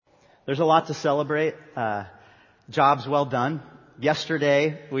There's a lot to celebrate. Jobs well done.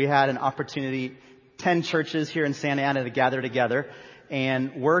 Yesterday, we had an opportunity, 10 churches here in Santa Ana to gather together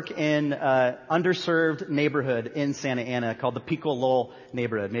and work in an underserved neighborhood in Santa Ana called the Pico Lowell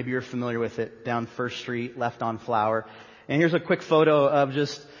neighborhood. Maybe you're familiar with it, down First Street, left on Flower. And here's a quick photo of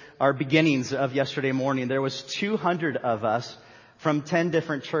just our beginnings of yesterday morning. There was 200 of us from 10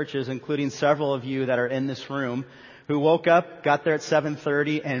 different churches, including several of you that are in this room, who woke up, got there at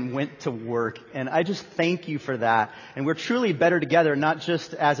 7:30, and went to work. And I just thank you for that. And we're truly better together, not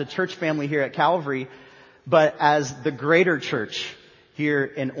just as a church family here at Calvary, but as the greater church here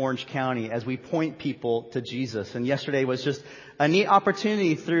in Orange County as we point people to Jesus. And yesterday was just a neat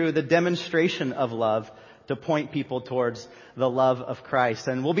opportunity through the demonstration of love to point people towards the love of Christ.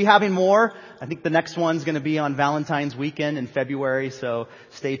 And we'll be having more. I think the next one's going to be on Valentine's weekend in February, so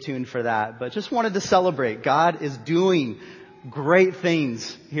stay tuned for that. But just wanted to celebrate. God is doing great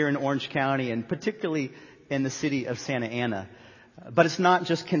things here in Orange County, and particularly in the city of Santa Ana. But it's not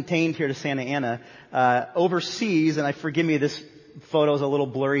just contained here to Santa Ana. Overseas, and forgive me, this photo is a little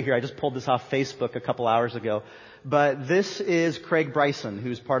blurry here. I just pulled this off Facebook a couple hours ago. But this is Craig Bryson,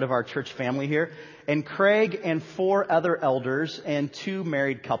 who's part of our church family here. And Craig and 4 other elders and 2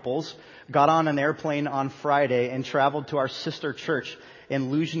 married couples got on an airplane on Friday and traveled to our sister church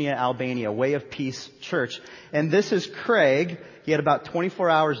in Lugnia, Albania, Way of Peace Church. And this is Craig. He had about 24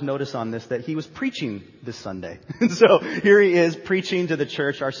 hours notice on this that he was preaching this Sunday. So here he is preaching to the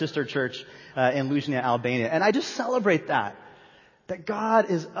church, our sister church in Lugnia, Albania. And I just celebrate that God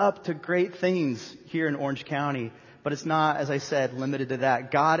is up to great things here in Orange County. But it's not, as I said, limited to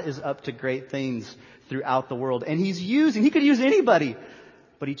that. God is up to great things throughout the world. And He could use anybody,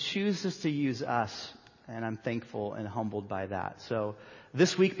 but He chooses to use us. And I'm thankful and humbled by that. So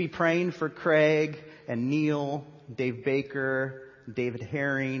this week be praying for Craig and Neil, Dave Baker, David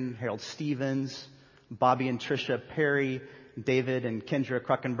Herring, Harold Stevens, Bobby and Tricia Perry, David and Kendra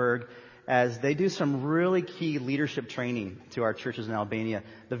Kruckenberg, as they do some really key leadership training to our churches in Albania.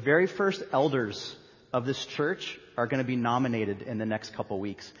 The very first elders of this church are going to be nominated in the next couple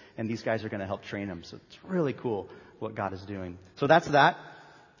weeks, and these guys are going to help train them. So it's really cool what God is doing. So that's that.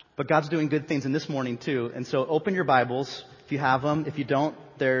 But God's doing good things in this morning too. And so open your Bibles if you have them. If you don't,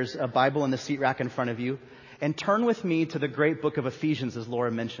 there's a Bible in the seat rack in front of you. And turn with me to the great book of Ephesians, as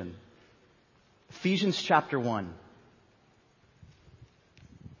Laura mentioned. Ephesians chapter 1.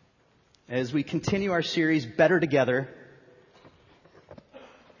 As we continue our series, Better Together,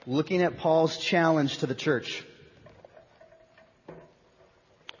 looking at Paul's challenge to the church.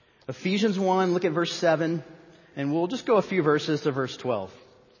 Ephesians 1, look at verse 7, and we'll just go a few verses to verse 12.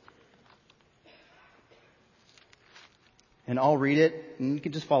 And I'll read it, and you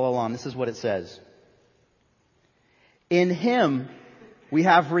can just follow along. This is what it says. In Him we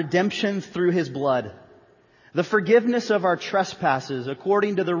have redemption through His blood, the forgiveness of our trespasses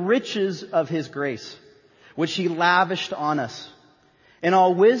according to the riches of His grace, which He lavished on us. In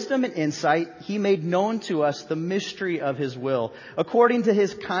all wisdom and insight, He made known to us the mystery of His will, according to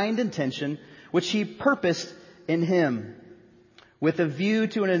His kind intention, which He purposed in Him, with a view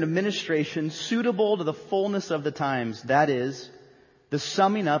to an administration suitable to the fullness of the times, that is, the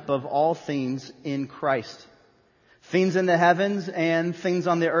summing up of all things in Christ, things in the heavens and things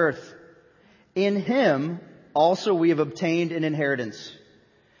on the earth. In Him also we have obtained an inheritance,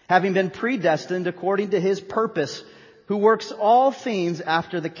 having been predestined according to His purpose, who works all things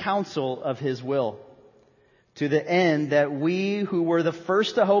after the counsel of His will, to the end that we who were the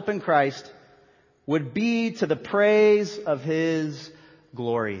first to hope in Christ would be to the praise of His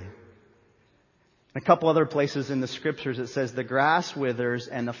glory. In a couple other places in the scriptures it says, the grass withers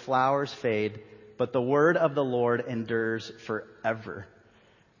and the flowers fade, but the word of the Lord endures forever.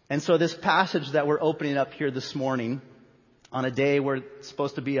 And so this passage that we're opening up here this morning, on a day where it's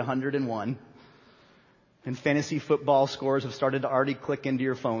supposed to be 101, and fantasy football scores have started to already click into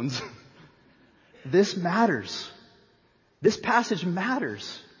your phones. This matters. This passage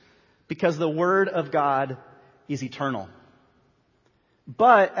matters because the Word of God is eternal.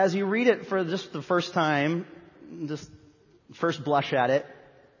 But as you read it for just the first time, just first blush at it,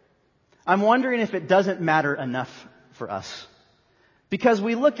 I'm wondering if it doesn't matter enough for us. Because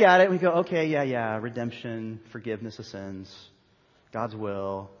we look at it and we go, okay, yeah, redemption, forgiveness of sins, God's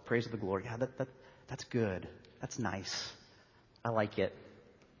will, praise of the glory. Yeah, that's good. That's nice. I like it.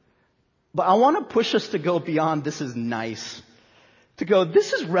 But I want to push us to go beyond this is nice. To go,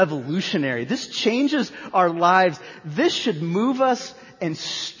 this is revolutionary. This changes our lives. This should move us and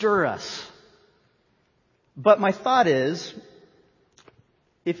stir us. But my thought is,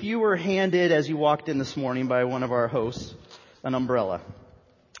 if you were handed as you walked in this morning by one of our hosts an umbrella,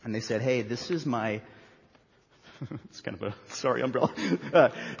 And they said, hey, this is my, it's kind of a sorry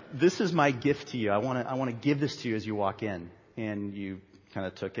umbrella. This is my gift to you. I want to give this to you as you walk in. And you kind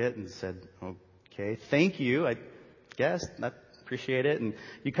of took it and said, okay, thank you. I guess I appreciate it. And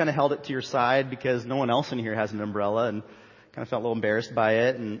you kind of held it to your side because no one else in here has an umbrella, and kind of felt a little embarrassed by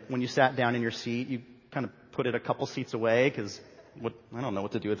it. And when you sat down in your seat, you kind of put it a couple seats away because I don't know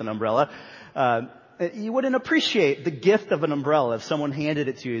what to do with an umbrella. You wouldn't appreciate the gift of an umbrella if someone handed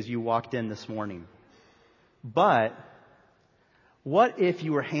it to you as you walked in this morning. But what if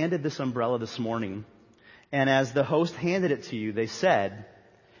you were handed this umbrella this morning, and as the host handed it to you, they said,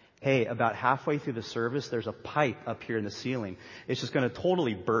 hey, about halfway through the service, there's a pipe up here in the ceiling. It's just going to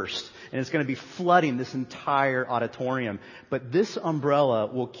totally burst, and it's going to be flooding this entire auditorium. But this umbrella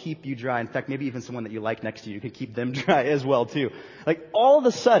will keep you dry. In fact, maybe even someone that you like next to you can keep them dry as well, too. Like, all of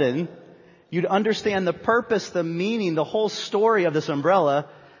a sudden, you'd understand the purpose, the meaning, the whole story of this umbrella,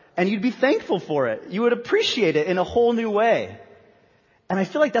 and you'd be thankful for it. You would appreciate it in a whole new way. And I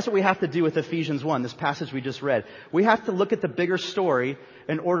feel like that's what we have to do with Ephesians 1, this passage we just read. We have to look at the bigger story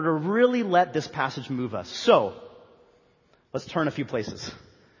in order to really let this passage move us. So, let's turn a few places.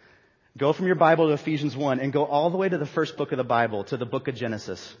 Go from your Bible to Ephesians 1 and go all the way to the first book of the Bible, to the book of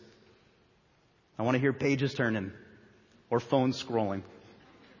Genesis. I want to hear pages turning or phones scrolling.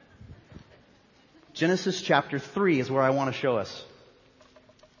 Genesis chapter 3 is where I want to show us.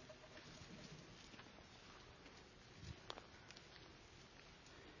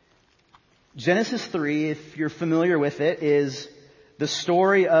 Genesis 3, if you're familiar with it, is the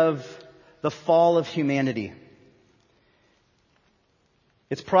story of the fall of humanity.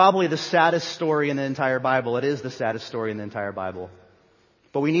 It's probably the saddest story in the entire Bible. It is the saddest story in the entire Bible.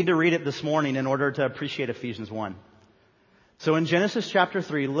 But we need to read it this morning in order to appreciate Ephesians 1. So in Genesis chapter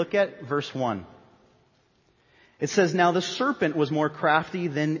 3, look at verse 1. It says, now the serpent was more crafty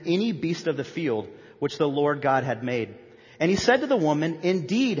than any beast of the field which the Lord God had made. And he said to the woman,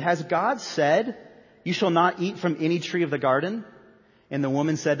 indeed, has God said, you shall not eat from any tree of the garden? And the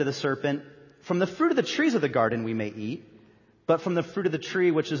woman said to the serpent, from the fruit of the trees of the garden we may eat, but from the fruit of the tree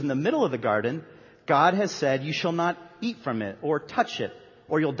which is in the middle of the garden, God has said, you shall not eat from it or touch it,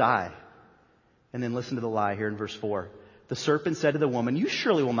 or you'll die. And then listen to the lie here in verse 4. The serpent said to the woman, you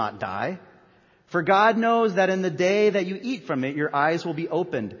surely will not die. For God knows that in the day that you eat from it, your eyes will be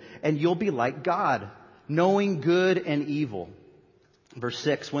opened, and you'll be like God, knowing good and evil. Verse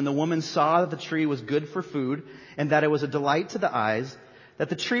 6, when the woman saw that the tree was good for food, and that it was a delight to the eyes, that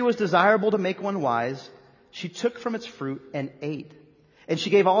the tree was desirable to make one wise, she took from its fruit and ate. And she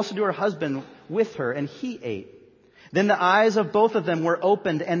gave also to her husband with her, and he ate. Then the eyes of both of them were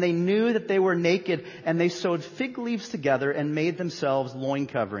opened, and they knew that they were naked, and they sewed fig leaves together and made themselves loin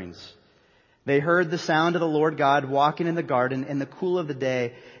coverings. They heard the sound of the Lord God walking in the garden in the cool of the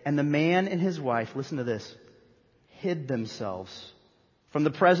day, and the man and his wife, listen to this, hid themselves from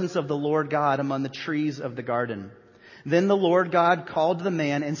the presence of the Lord God among the trees of the garden. Then the Lord God called to the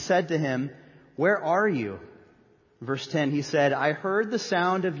man and said to him, where are you? Verse 10, he said, I heard the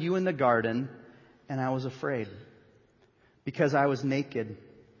sound of you in the garden, and I was afraid, because I was naked,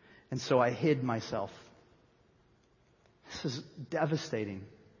 and so I hid myself. This is devastating.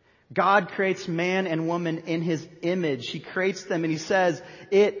 God creates man and woman in His image. He creates them and He says,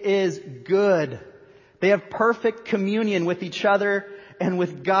 it is good. They have perfect communion with each other and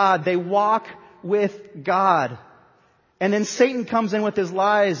with God. They walk with God. And then Satan comes in with his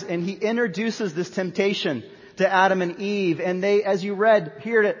lies and he introduces this temptation to Adam and Eve. And they, as you read,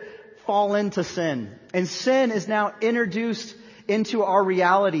 here to fall into sin. And sin is now introduced into our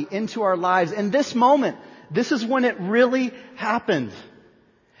reality, into our lives. In this moment, this is when it really happened.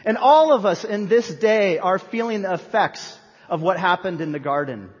 And all of us in this day are feeling the effects of what happened in the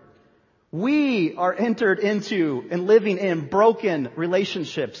garden. We are entered into and living in broken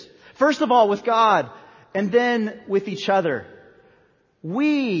relationships. First of all, with God, and then with each other.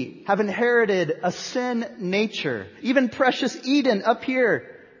 We have inherited a sin nature. Even precious Eden up here,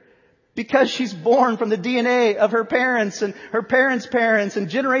 because she's born from the DNA of her parents and her parents' parents and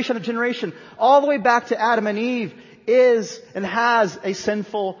generation of generation, all the way back to Adam and Eve, is and has a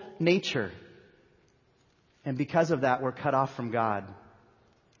sinful nature. And because of that, we're cut off from God.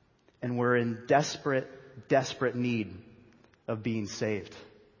 And we're in desperate, desperate need of being saved,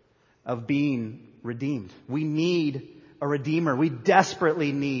 of being redeemed. We need a Redeemer. We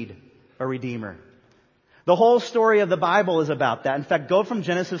desperately need a Redeemer. The whole story of the Bible is about that. In fact, go from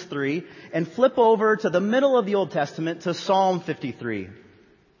Genesis 3 and flip over to the middle of the Old Testament to Psalm 53.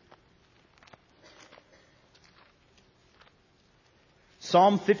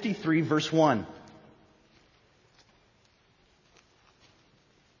 Psalm 53, verse 1.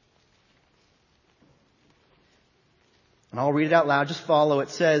 And I'll read it out loud. Just follow. It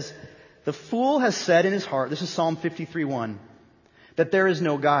says, "The fool has said in his heart," this is Psalm 53:1, "that there is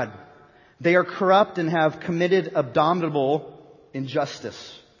no God. They are corrupt and have committed abominable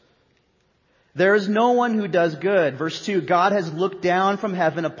injustice. There is no one who does good." Verse 2, "God has looked down from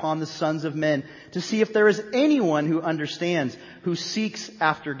heaven upon the sons of men to see if there is anyone who understands, who seeks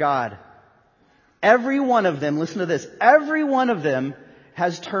after God. Every one of them," listen to this, "every one of them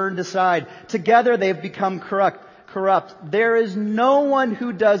has turned aside. Together they have become corrupt. There is no one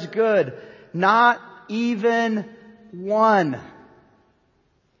who does good, not even one."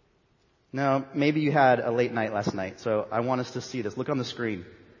 Now, maybe you had a late night last night, so I want us to see this. Look on the screen.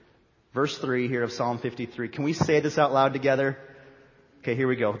 Verse 3 here of Psalm 53. Can we say this out loud together? Okay, here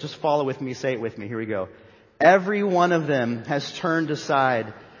we go. Just follow with me. Say it with me. Here we go. "Every one of them has turned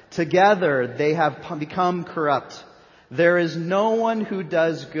aside. Together they have become corrupt. There is no one who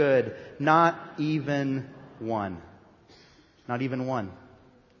does good, not even one." Not even one.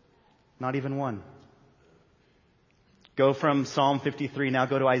 Not even one. Go from Psalm 53, now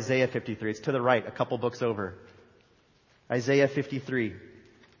go to Isaiah 53. It's to the right, a couple books over. Isaiah 53.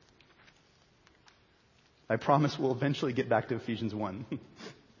 I promise we'll eventually get back to Ephesians 1.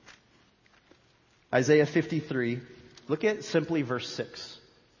 Isaiah 53. Look at simply verse 6.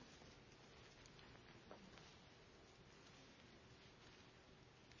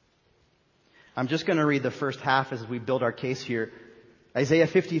 I'm just going to read the first half as we build our case here. Isaiah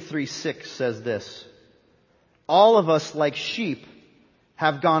 53:6 says this, "All of us like sheep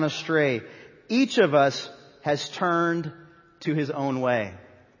have gone astray. Each of us has turned to his own way."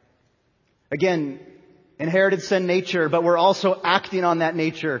 Again, inherited sin nature, but we're also acting on that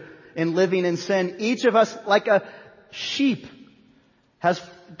nature in living in sin. Each of us, like a sheep, has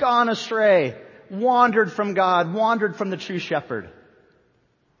gone astray, wandered from God, wandered from the true shepherd.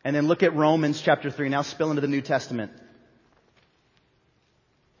 And then look at Romans chapter 3. Now spill into the New Testament.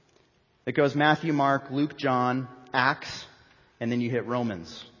 It goes Matthew, Mark, Luke, John, Acts, and then you hit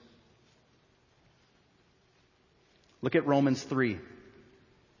Romans. Look at Romans 3.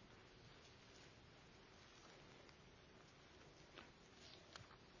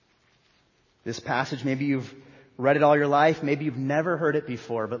 This passage, maybe you've read it all your life, maybe you've never heard it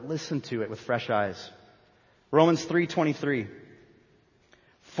before, but listen to it with fresh eyes. Romans 3:23.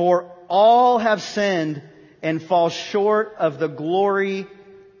 "For all have sinned and fall short of the glory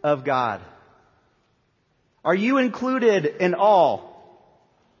of God." Are you included in all?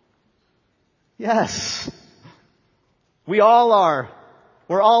 Yes. We all are.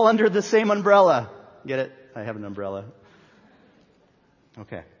 We're all under the same umbrella. Get it? I have an umbrella.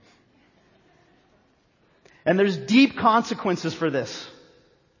 Okay. And there's deep consequences for this.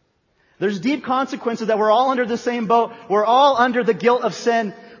 There's deep consequences that we're all under the same boat. We're all under the guilt of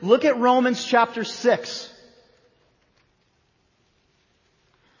sin. Look at Romans chapter 6.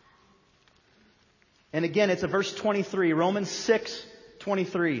 And again, it's a verse 23. Romans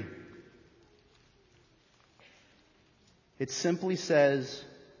 6:23. It simply says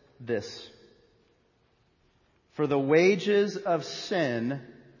this, "For the wages of sin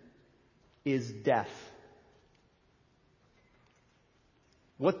is death."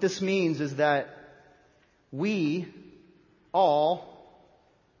 What this means is that we all,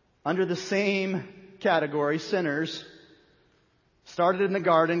 under the same category, sinners, started in the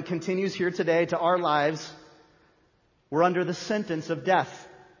garden, continues here today to our lives, we're under the sentence of death.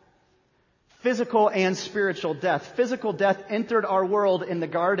 Physical and spiritual death. Physical death entered our world in the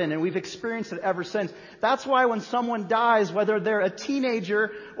garden, and we've experienced it ever since. That's why when someone dies, whether they're a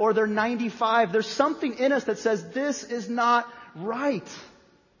teenager or they're 95, there's something in us that says this is not right.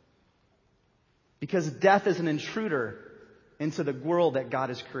 Because death is an intruder into the world that God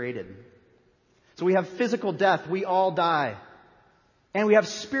has created. So we have physical death. We all die. And we have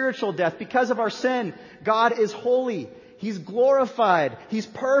spiritual death. Because of our sin, God is holy. He's glorified. He's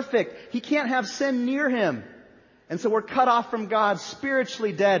perfect. He can't have sin near Him. And so we're cut off from God,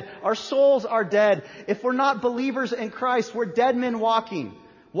 spiritually dead. Our souls are dead. If we're not believers in Christ, we're dead men walking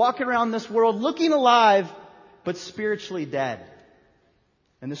around this world looking alive, but spiritually dead.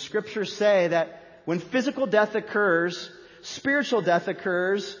 And the scriptures say that when physical death occurs, spiritual death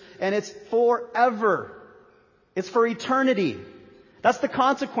occurs, and it's forever. It's for eternity. That's the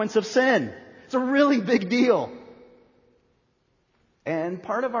consequence of sin. It's a really big deal. And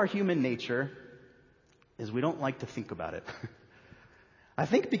part of our human nature is we don't like to think about it. I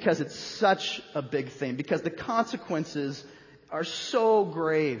think because it's such a big thing, because the consequences are so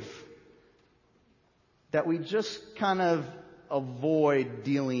grave that we just kind of avoid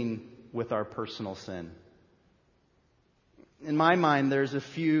dealing with our personal sin. In my mind, there's a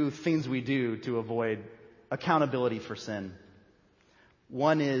few things we do to avoid accountability for sin.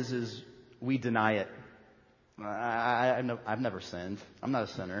 One is we deny it. I've never sinned. I'm not a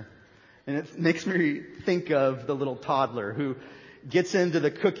sinner. And it makes me think of the little toddler who gets into the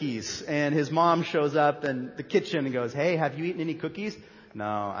cookies and his mom shows up in the kitchen and goes, "Hey, have you eaten any cookies?" "No,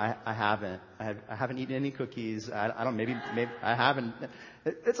 I haven't. I haven't eaten any cookies. I don't, maybe I haven't."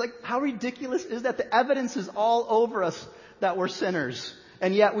 It's like, how ridiculous is that? The evidence is all over us that we're sinners.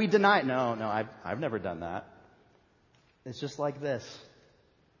 And yet we deny it. No, I've never done that. It's just like this.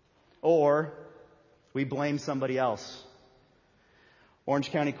 Or we blame somebody else.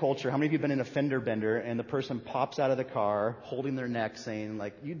 Orange County culture. How many of you have been in a fender bender and the person pops out of the car holding their neck saying,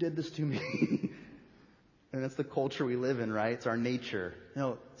 like, "You did this to me." And that's the culture we live in, right? It's our nature.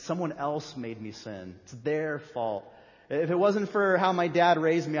 No, someone else made me sin. It's their fault. If it wasn't for how my dad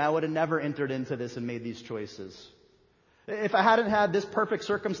raised me, I would have never entered into this and made these choices. If I hadn't had this perfect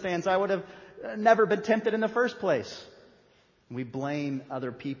circumstance, I would have never been tempted in the first place. We blame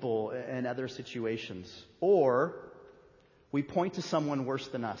other people and other situations. Or we point to someone worse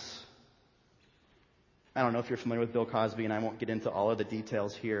than us. I don't know if you're familiar with Bill Cosby, and I won't get into all of the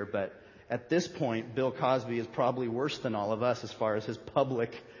details here, but at this point, Bill Cosby is probably worse than all of us as far as his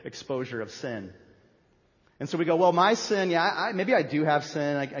public exposure of sin. And so we go, well, my sin, maybe I do have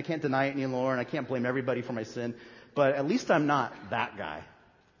sin. I can't deny it anymore, and I can't blame everybody for my sin. But at least I'm not that guy.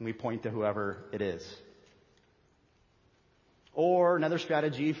 And we point to whoever it is. Or another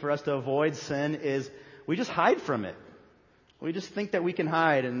strategy for us to avoid sin is we just hide from it. We just think that we can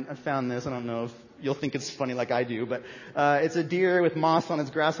hide. And I found this. I don't know if you'll think it's funny like I do, but it's a deer with moss on its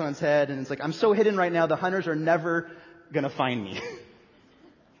grass on its head. And it's like, I'm so hidden right now, the hunters are never going to find me.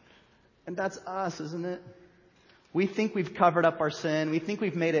 And that's us, isn't it? We think we've covered up our sin. We think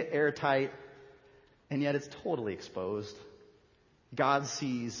we've made it airtight. And yet it's totally exposed. God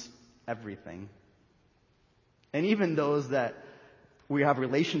sees everything. And even those that we have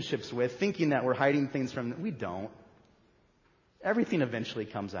relationships with, thinking that we're hiding things from them, we don't. Everything eventually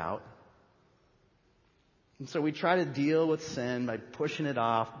comes out. And so we try to deal with sin by pushing it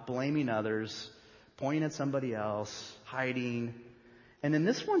off, blaming others, pointing at somebody else, hiding. And then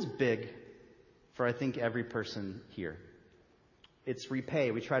this one's big for, I think, every person here. It's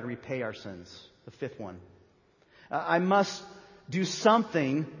repay. We try to repay our sins. The fifth one. I must do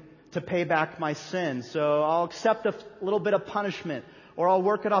something to pay back my sin. So I'll accept a little bit of punishment, or I'll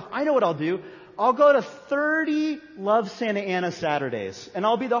work it off. I know what I'll do. I'll go to 30 Love Santa Ana Saturdays, and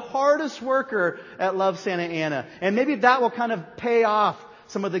I'll be the hardest worker at Love Santa Ana. And maybe that will kind of pay off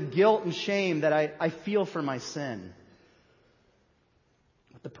some of the guilt and shame that I feel for my sin.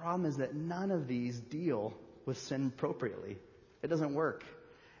 But the problem is that none of these deal with sin appropriately. It doesn't work.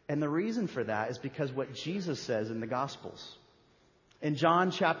 And the reason for that is because what Jesus says in the Gospels. In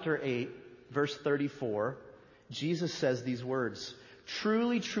John chapter 8, verse 34, Jesus says these words,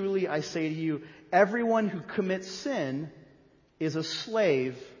 "Truly, truly, I say to you, everyone who commits sin is a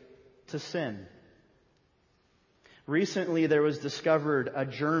slave to sin." Recently, there was discovered a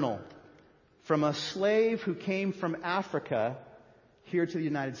journal from a slave who came from Africa here to the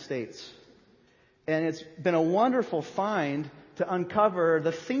United States. And it's been a wonderful find to uncover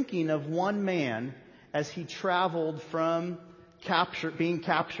the thinking of one man as he traveled from being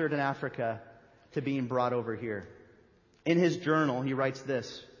captured in Africa to being brought over here. In his journal, he writes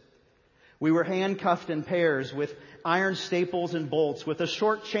this: "We were handcuffed in pairs with iron staples and bolts, with a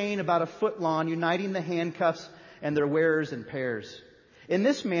short chain about a foot long uniting the handcuffs and their wearers in pairs. In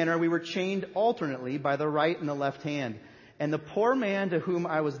this manner, we were chained alternately by the right and the left hand. And the poor man to whom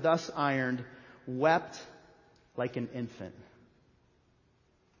I was thus ironed wept like an infant."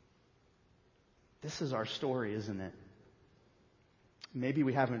 This is our story, isn't it? Maybe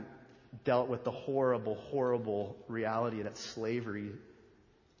we haven't dealt with the horrible, horrible reality that slavery,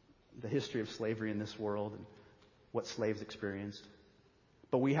 the history of slavery in this world and what slaves experienced.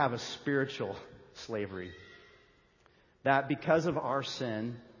 But we have a spiritual slavery. That because of our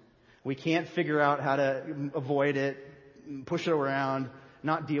sin, we can't figure out how to avoid it, push it around,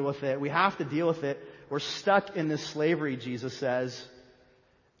 not deal with it. We have to deal with it. We're stuck in this slavery, Jesus says.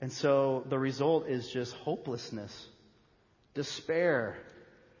 And so the result is just hopelessness, despair,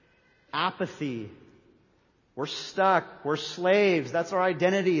 apathy. We're stuck. We're slaves. That's our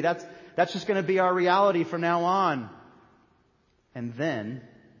identity. That's just going to be our reality from now on. And then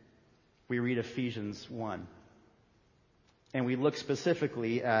we read Ephesians 1. And we look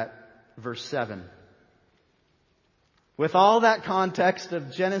specifically at verse 7. With all that context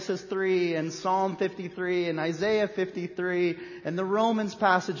of Genesis 3 and Psalm 53 and Isaiah 53 and the Romans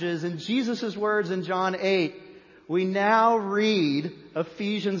passages and Jesus' words in John 8, we now read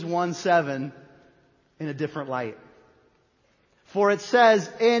Ephesians 1:7, in a different light. For it says,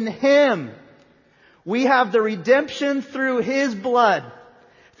 in Him we have the redemption through His blood,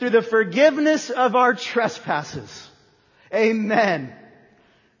 through the forgiveness of our trespasses. Amen.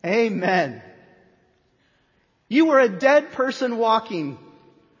 Amen. You were a dead person walking.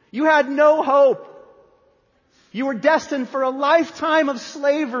 You had no hope. You were destined for a lifetime of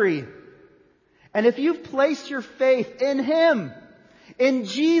slavery. And if you've placed your faith in Him, in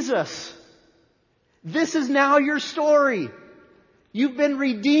Jesus, this is now your story. You've been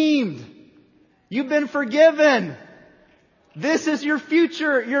redeemed. You've been forgiven. This is your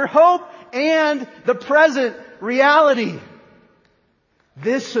future, your hope, and the present reality.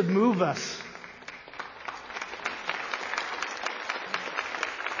 This should move us.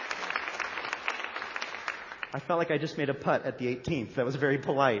 I felt like I just made a putt at the 18th. That was very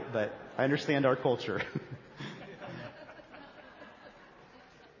polite, but I understand our culture.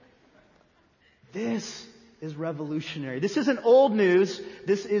 This is revolutionary. This isn't old news.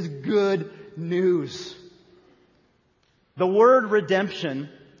 This is good news. The word redemption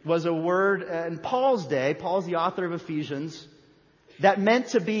was a word in Paul's day, Paul's the author of Ephesians, that meant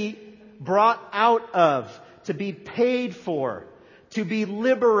to be brought out of, to be paid for, to be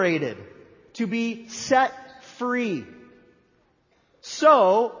liberated, to be set free.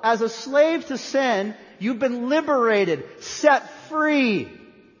 So, as a slave to sin, you've been liberated, set free,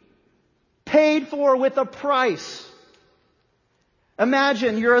 paid for with a price.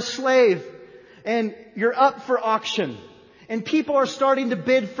 Imagine you're a slave and you're up for auction and people are starting to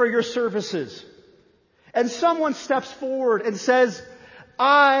bid for your services. And someone steps forward and says,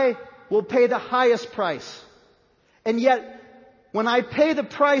 I will pay the highest price. And yet, when I pay the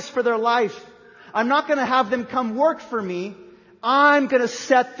price for their life, I'm not going to have them come work for me. I'm going to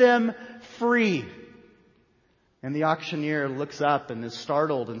set them free. And the auctioneer looks up and is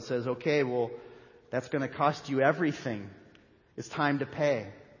startled and says, okay, well, that's going to cost you everything. It's time to pay.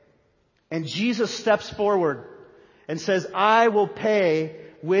 And Jesus steps forward and says, I will pay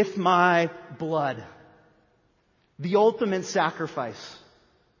with my blood. The ultimate sacrifice.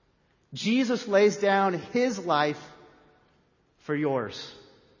 Jesus lays down His life for yours.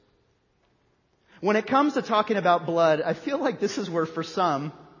 When it comes to talking about blood, I feel like this is where, for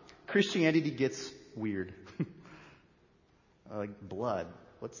some, Christianity gets weird. Like blood.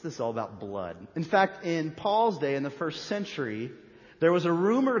 What's this all about blood? In fact, in Paul's day, in the first century, there was a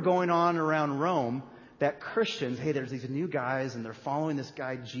rumor going on around Rome that Christians, hey, there's these new guys and they're following this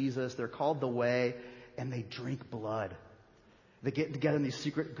guy Jesus. They're called the Way, and they drink blood. They get together in these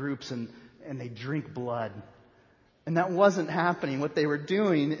secret groups and they drink blood. And that wasn't happening. What they were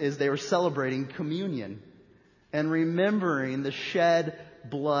doing is they were celebrating communion and remembering the shed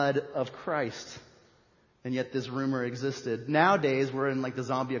blood of Christ. And yet this rumor existed. Nowadays, we're in like the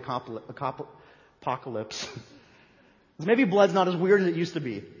zombie apocalypse. Maybe blood's not as weird as it used to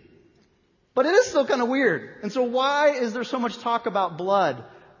be. But it is still kind of weird. And so why is there so much talk about blood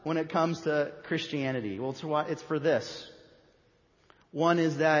when it comes to Christianity? Well, it's for this. One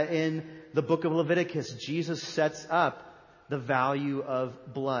is that in the book of Leviticus, Jesus sets up the value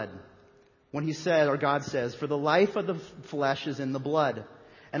of blood. When He said, or God says, for the life of the flesh is in the blood.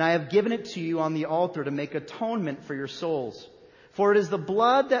 And I have given it to you on the altar to make atonement for your souls. For it is the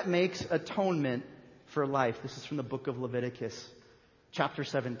blood that makes atonement for life. This is from the book of Leviticus, chapter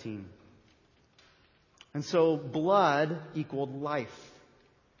 17. And so blood equaled life.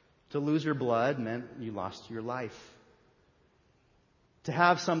 To lose your blood meant you lost your life. To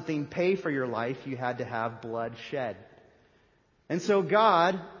have something pay for your life, you had to have blood shed. And so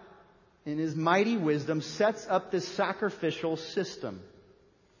God, in His mighty wisdom, sets up this sacrificial system.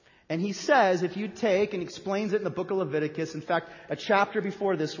 And He says, if you take, and explains it in the book of Leviticus, in fact, a chapter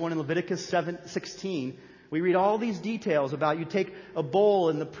before this one, in Leviticus 16, we read all these details about you take a bowl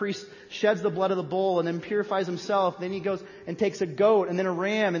and the priest sheds the blood of the bowl and then purifies himself. Then he goes and takes a goat and then a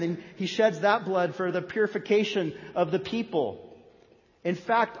ram and then he sheds that blood for the purification of the people. In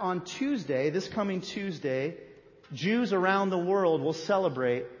fact, on Tuesday, this coming Tuesday, Jews around the world will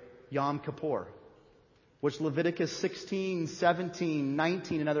celebrate Yom Kippur, which Leviticus 16, 17,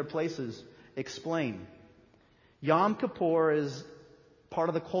 19, and other places explain. Yom Kippur is part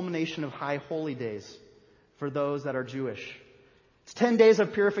of the culmination of High Holy Days for those that are Jewish. It's 10 days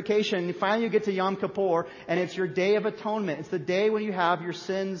of purification. And finally you get to Yom Kippur, and it's your day of atonement. It's the day when you have your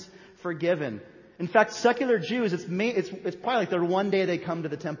sins forgiven. In fact, secular Jews, it's probably like their one day they come to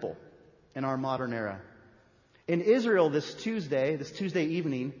the temple in our modern era. In Israel this Tuesday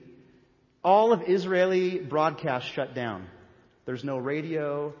evening, all of Israeli broadcasts shut down. There's no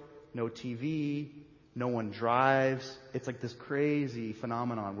radio, no TV, no one drives. It's like this crazy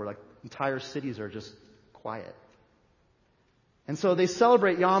phenomenon where like entire cities are just quiet. And so they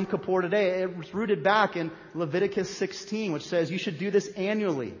celebrate Yom Kippur today. It's rooted back in Leviticus 16, which says you should do this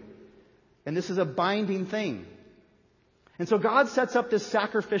annually. And this is a binding thing. And so God sets up this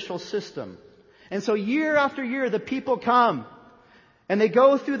sacrificial system. And so year after year, the people come and they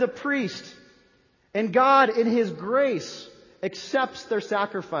go through the priest. And God, in His grace, accepts their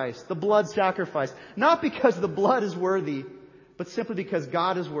sacrifice, the blood sacrifice. Not because the blood is worthy, but simply because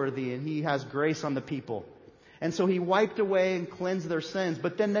God is worthy and He has grace on the people. And so He wiped away and cleansed their sins.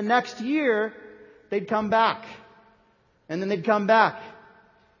 But then the next year, they'd come back. And then they'd come back.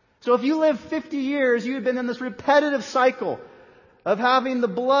 So if you live 50 years, you've been in this repetitive cycle of having the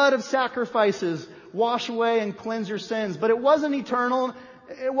blood of sacrifices wash away and cleanse your sins. But it wasn't eternal.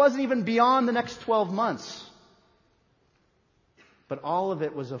 It wasn't even beyond the next 12 months. But all of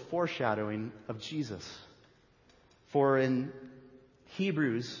it was a foreshadowing of Jesus. For in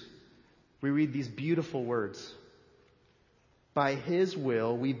Hebrews, we read these beautiful words. By His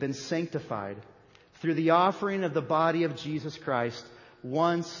will, we've been sanctified through the offering of the body of Jesus Christ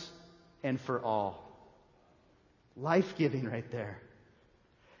once and for all. Life-giving right there.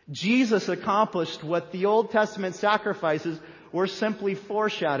 Jesus accomplished what the Old Testament sacrifices were simply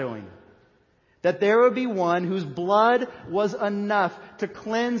foreshadowing. That there would be one whose blood was enough to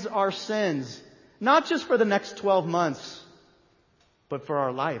cleanse our sins. Not just for the next 12 months, but for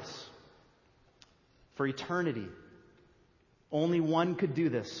our lives. For eternity. Only one could do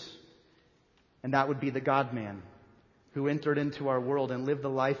this. And that would be the God-man who entered into our world and lived the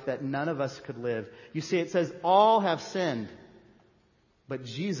life that none of us could live. You see, it says all have sinned, but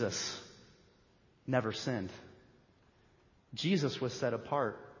Jesus never sinned. Jesus was set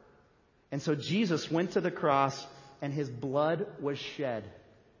apart. And so Jesus went to the cross and His blood was shed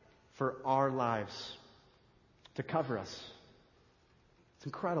for our lives to cover us. It's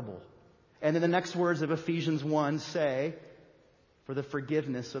incredible. And then the next words of Ephesians 1 say, for the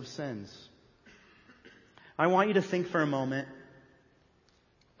forgiveness of sins. I want you to think for a moment,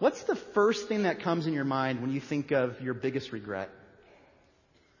 what's the first thing that comes in your mind when you think of your biggest regret?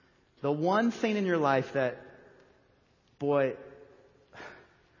 The one thing in your life that, boy,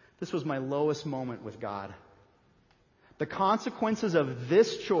 this was my lowest moment with God. The consequences of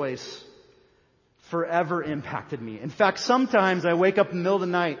this choice forever impacted me. In fact, sometimes I wake up in the middle of the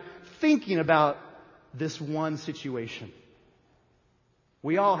night thinking about this one situation.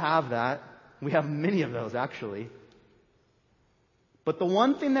 We all have that. We have many of those, actually. But the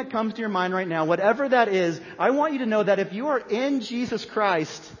one thing that comes to your mind right now, whatever that is, I want you to know that if you are in Jesus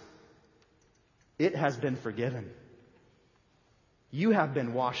Christ, it has been forgiven. You have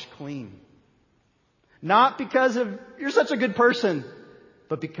been washed clean. Not because of you're such a good person,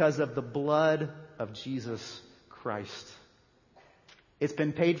 but because of the blood of Jesus Christ. It's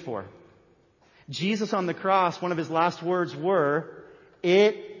been paid for. Jesus on the cross, one of His last words were,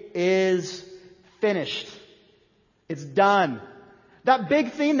 "It is finished." It's done. That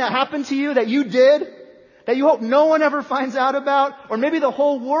big thing that happened to you that you did, that you hope no one ever finds out about, or maybe the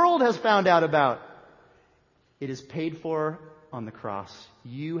whole world has found out about, it is paid for on the cross.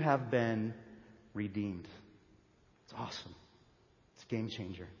 You have been redeemed. It's awesome. It's a game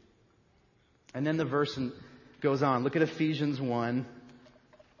changer. And then the verse goes on. Look at Ephesians 1.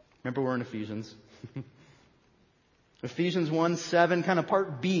 Remember, we're in Ephesians. Ephesians 1:7, kind of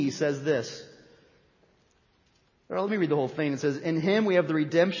part B, says this. Let me read the whole thing. It says, in Him we have the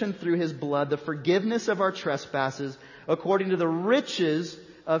redemption through His blood, the forgiveness of our trespasses, according to the riches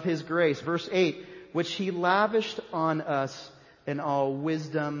of His grace. Verse 8, which He lavished on us in all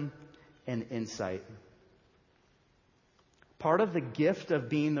wisdom and insight. Part of the gift of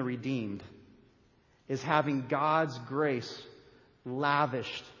being the redeemed is having God's grace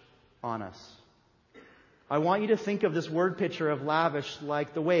lavished on us. I want you to think of this word picture of lavish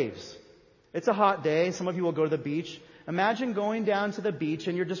like the waves. It's a hot day. Some of you will go to the beach. Imagine going down to the beach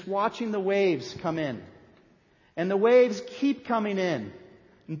and you're just watching the waves come in. And the waves keep coming in,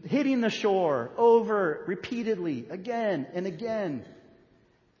 hitting the shore over repeatedly, again and again.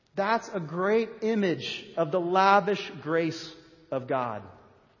 That's a great image of the lavish grace of God.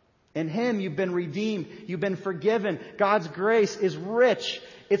 In Him you've been redeemed. You've been forgiven. God's grace is rich.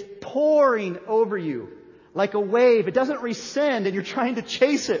 It's pouring over you like a wave. It doesn't rescind and you're trying to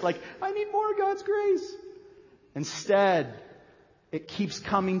chase it like, I need more of God's grace. Instead, it keeps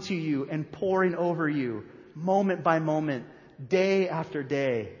coming to you and pouring over you moment by moment, day after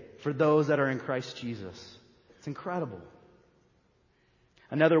day for those that are in Christ Jesus. It's incredible.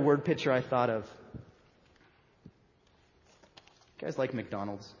 Another word picture I thought of. You guys like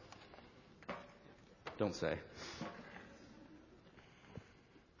McDonald's? Don't say.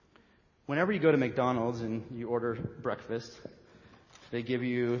 Whenever you go to McDonald's and you order breakfast, they give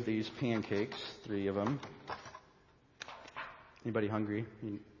you these pancakes, 3 of them. Anybody hungry?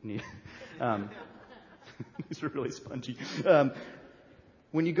 These are really spongy.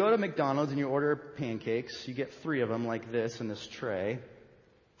 When you go to McDonald's and you order pancakes, you get 3 of them like this in this tray. You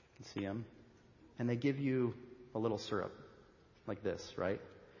can see them. And they give you a little syrup like this, right?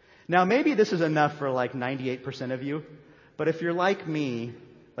 Now, maybe this is enough for like 98% of you. But if you're like me,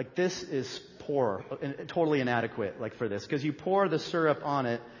 like this is poor, totally inadequate like for this. Because you pour the syrup on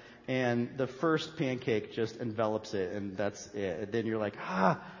it and the first pancake just envelops it and that's it. And then you're like,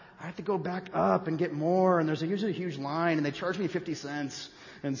 I have to go back up and get more. And there's usually a huge line and they charge me 50 cents.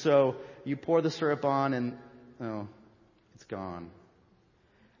 And so you pour the syrup on and, oh, it's gone.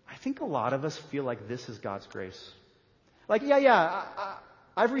 I think a lot of us feel like this is God's grace. Like,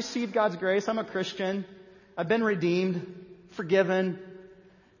 I've received God's grace. I'm a Christian. I've been redeemed, forgiven.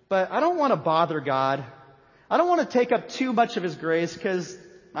 But I don't want to bother God. I don't want to take up too much of His grace because,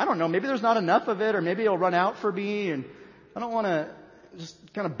 I don't know, maybe there's not enough of it or maybe it'll run out for me and I don't want to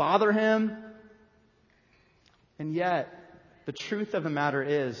just kind of bother Him. And yet, the truth of the matter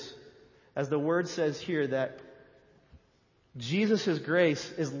is, as the Word says here, that Jesus'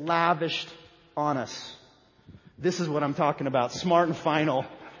 grace is lavished on us. This is what I'm talking about. Smart and Final.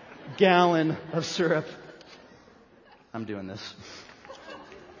 Gallon of syrup. I'm doing this.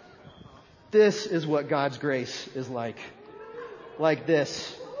 This is what God's grace is like. Like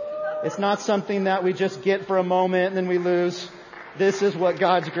this. It's not something that we just get for a moment and then we lose. This is what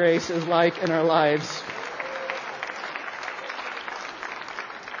God's grace is like in our lives.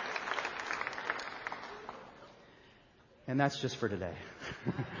 And that's just for today.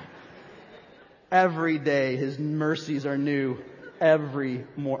 Every day His mercies are new. I'm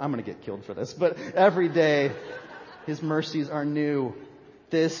going to get killed for this, but every day His mercies are new.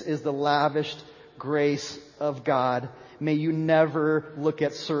 This is the lavished grace of God. May you never look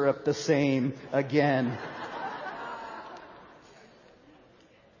at syrup the same again.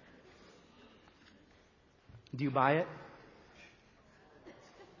 Do you buy it?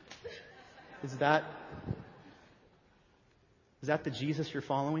 Is that the Jesus you're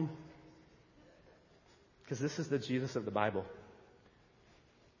following? Because this is the Jesus of the Bible.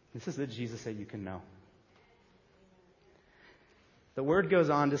 This is the Jesus that you can know. The Word goes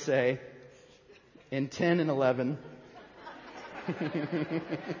on to say in 10 and 11, I'm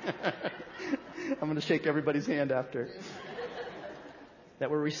going to shake everybody's hand after, that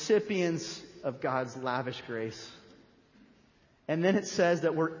we're recipients of God's lavish grace. And then it says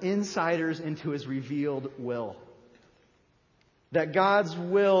that we're insiders into His revealed will. That God's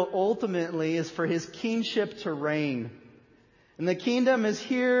will ultimately is for His kingship to reign. And the kingdom is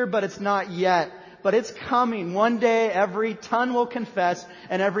here, but it's not yet. But it's coming. One day every tongue will confess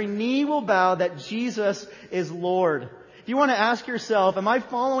and every knee will bow that Jesus is Lord. If you want to ask yourself, am I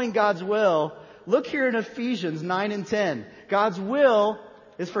following God's will? Look here in Ephesians 9 and 10. God's will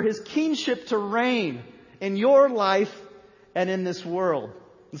is for His kingship to reign in your life and in this world.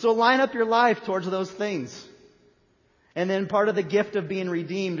 And so line up your life towards those things. And then part of the gift of being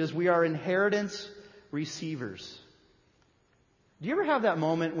redeemed is we are inheritance receivers. Do you ever have that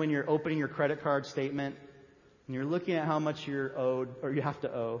moment when you're opening your credit card statement and you're looking at how much you're owed or you have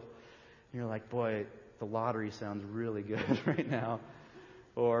to owe? And you're like, boy, the lottery sounds really good right now.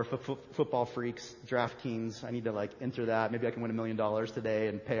 Or football freaks, DraftKings, I need to enter that. Maybe I can win $1 million today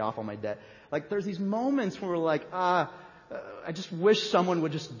and pay off all my debt. There's these moments where we're like, I just wish someone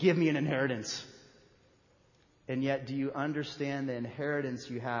would just give me an inheritance. And yet, do you understand the inheritance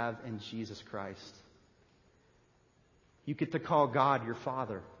you have in Jesus Christ? You get to call God your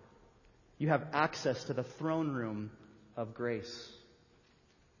Father. You have access to the throne room of grace.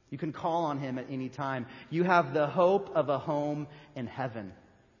 You can call on Him at any time. You have the hope of a home in heaven.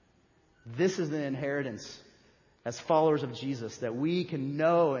 This is the inheritance as followers of Jesus that we can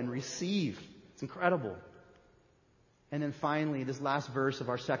know and receive. It's incredible. And then finally, this last verse of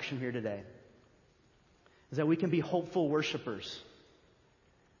our section here today is that we can be hopeful worshipers.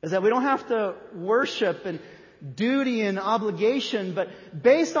 Is that we don't have to worship and duty and obligation, but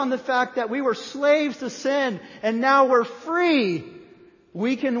based on the fact that we were slaves to sin and now we're free,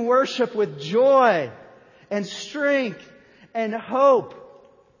 we can worship with joy and strength and hope.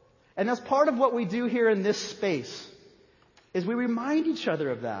 And that's part of what we do here in this space, is we remind each other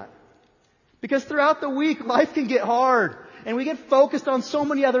of that. Because throughout the week, life can get hard and we get focused on so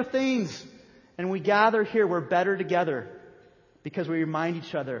many other things. And we gather here, we're better together because we remind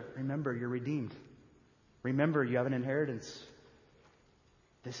each other, remember, you're redeemed. Remember, you have an inheritance.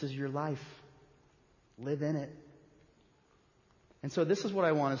 This is your life. Live in it. And so this is what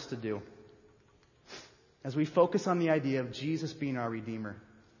I want us to do. as we focus on the idea of Jesus being our Redeemer,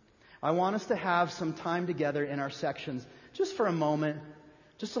 I want us to have some time together in our sections just for a moment,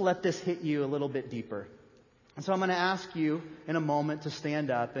 just to let this hit you a little bit deeper. And so I'm going to ask you in a moment to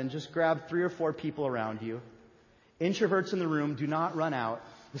stand up and just grab 3 or 4 people around you. Introverts in the room, do not run out.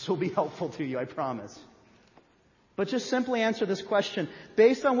 This will be helpful to you, I promise. But just simply answer this question.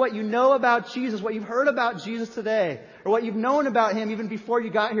 Based on what you know about Jesus, what you've heard about Jesus today, or what you've known about Him even before you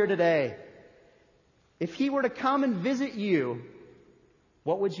got here today, if He were to come and visit you,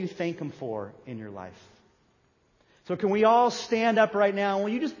 what would you thank Him for in your life? So can we all stand up right now? Will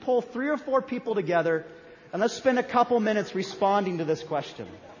you just pull 3 or 4 people together and let's spend a couple minutes responding to this question.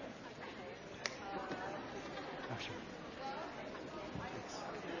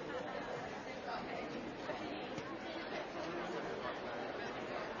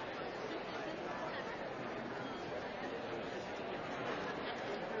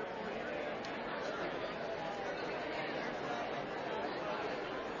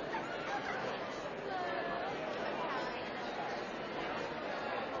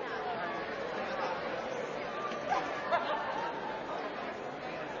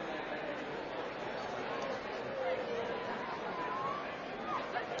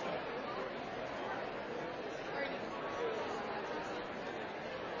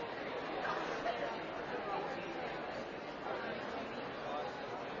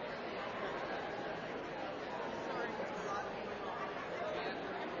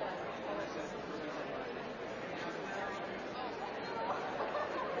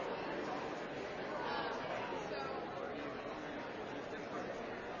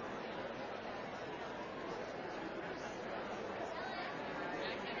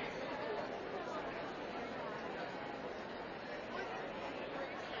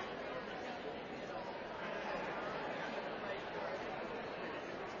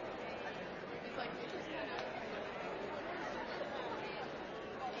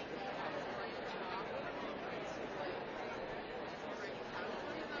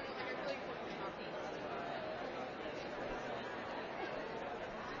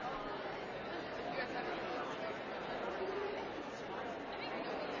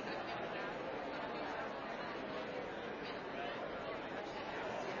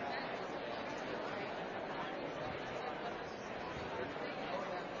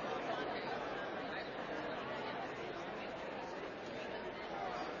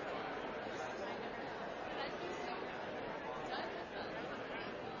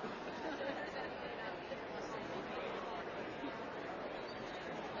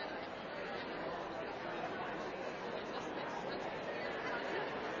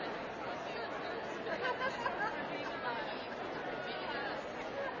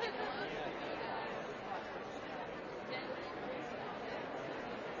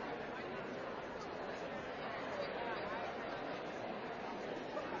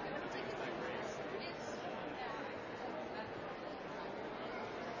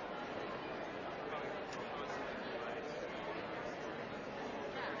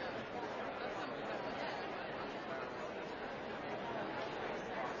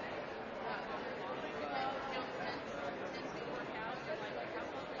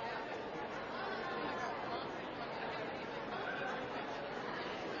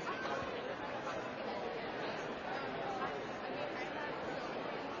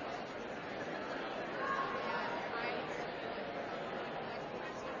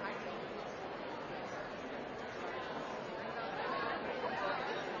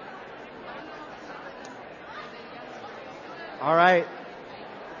 All right.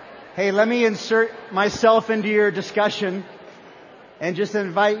 Hey, let me insert myself into your discussion and just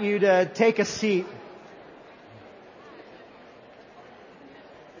invite you to take a seat.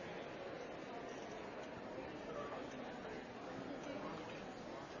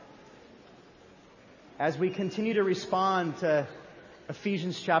 As we continue to respond to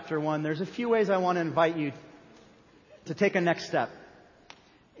Ephesians chapter 1, there's a few ways I want to invite you to take a next step.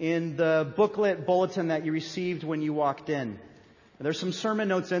 In the booklet bulletin that you received when you walked in, there's some sermon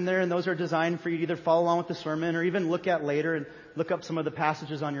notes in there, and those are designed for you to either follow along with the sermon or even look at later and look up some of the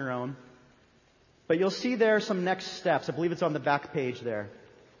passages on your own. But you'll see there some next steps. I believe it's on the back page there.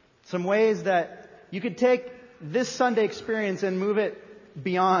 Some ways that you could take this Sunday experience and move it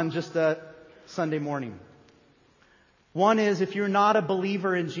beyond just a Sunday morning. One is, if you're not a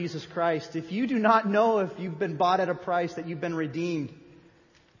believer in Jesus Christ, if you do not know if you've been bought at a price, that you've been redeemed,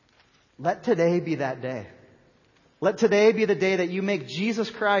 let today be that day. Let today be the day that you make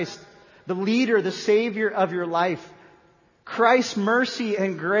Jesus Christ the leader, the Savior of your life. Christ's mercy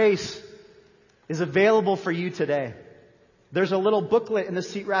and grace is available for you today. There's a little booklet in the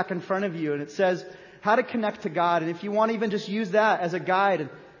seat rack in front of you, and it says, how to connect to God. And if you want to even just use that as a guide,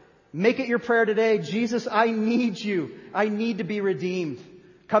 make it your prayer today. Jesus, I need you. I need to be redeemed.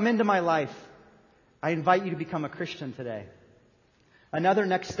 Come into my life. I invite you to become a Christian today. Another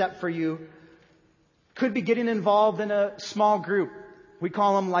next step for you could be getting involved in a small group. We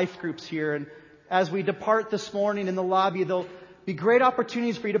call them life groups here. And as we depart this morning in the lobby, there'll be great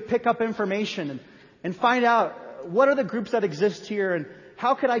opportunities for you to pick up information and find out what are the groups that exist here and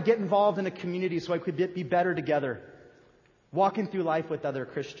how could I get involved in a community so I could be better together, walking through life with other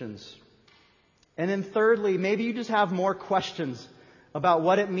Christians. And then thirdly, maybe you just have more questions about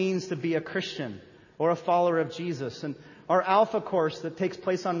what it means to be a Christian or a follower of Jesus. And our Alpha course that takes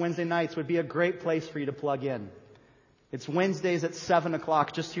place on Wednesday nights would be a great place for you to plug in. It's Wednesdays at 7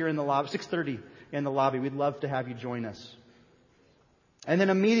 o'clock just here in the lobby, 6:30 in the lobby. We'd love to have you join us. And then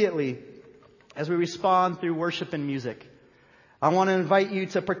immediately, as we respond through worship and music, I want to invite you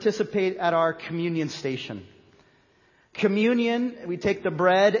to participate at our communion station. Communion, we take the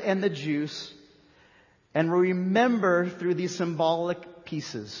bread and the juice and we remember through these symbolic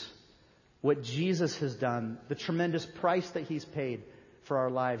pieces what Jesus has done, the tremendous price that He's paid for our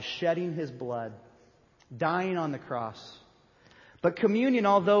lives, shedding His blood, dying on the cross. But communion,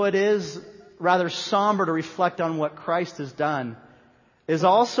 although it is rather somber to reflect on what Christ has done, is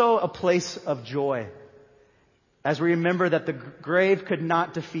also a place of joy as we remember that the grave could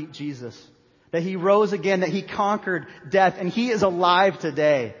not defeat Jesus, that He rose again, that He conquered death, and He is alive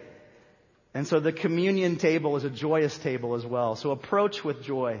today. And so the communion table is a joyous table as well. So approach with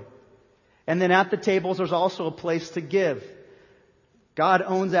joy. And then at the tables, there's also a place to give. God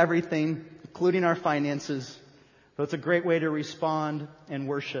owns everything, including our finances. So it's a great way to respond and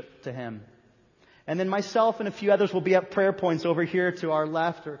worship to Him. And then myself and a few others will be at prayer points over here to our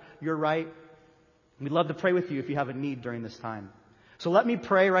left or your right. We'd love to pray with you if you have a need during this time. So let me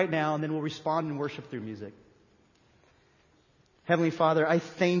pray right now, and then we'll respond and worship through music. Heavenly Father, I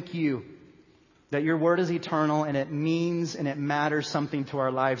thank You that Your Word is eternal and it means and it matters something to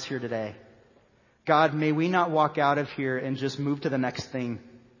our lives here today. God, may we not walk out of here and just move to the next thing.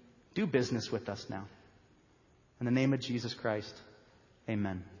 Do business with us now. In the name of Jesus Christ,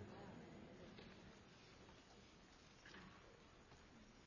 amen.